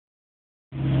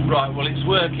Right, well it's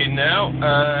working now.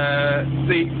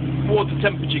 The water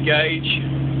temperature gauge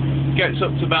gets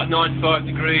up to about 95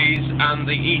 degrees and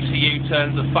the ECU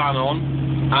turns the fan on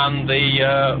and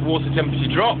the water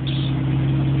temperature drops,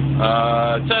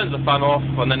 turns the fan off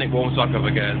and then it warms back up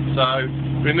again. So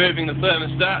removing the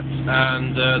thermostat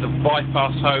and the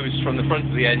bypass hose from the front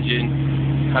of the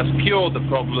engine has cured the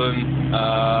problem,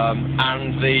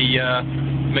 and the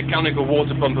mechanical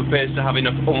water pump appears to have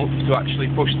enough oomph to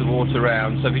actually push the water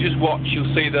around. So if you just watch,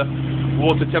 you'll see the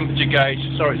water temperature gauge.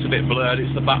 Sorry, it's a bit blurred,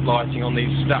 it's the backlighting on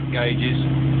these stack gauges.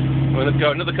 When they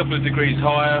go another couple of degrees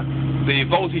higher, the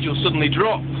voltage will suddenly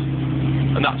drop,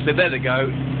 and that's it, there they go,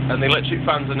 and the electric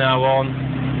fans are now on,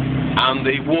 and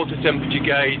the water temperature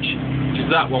gauge, which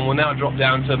is that one, will now drop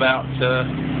down to about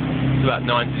 90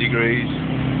 degrees,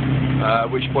 at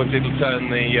which point it'll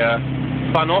turn the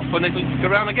fan off and it'll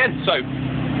go around again. So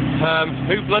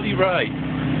who bloody Ray?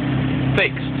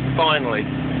 Fixed, finally.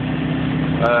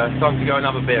 Time to go and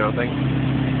have a beer, I think.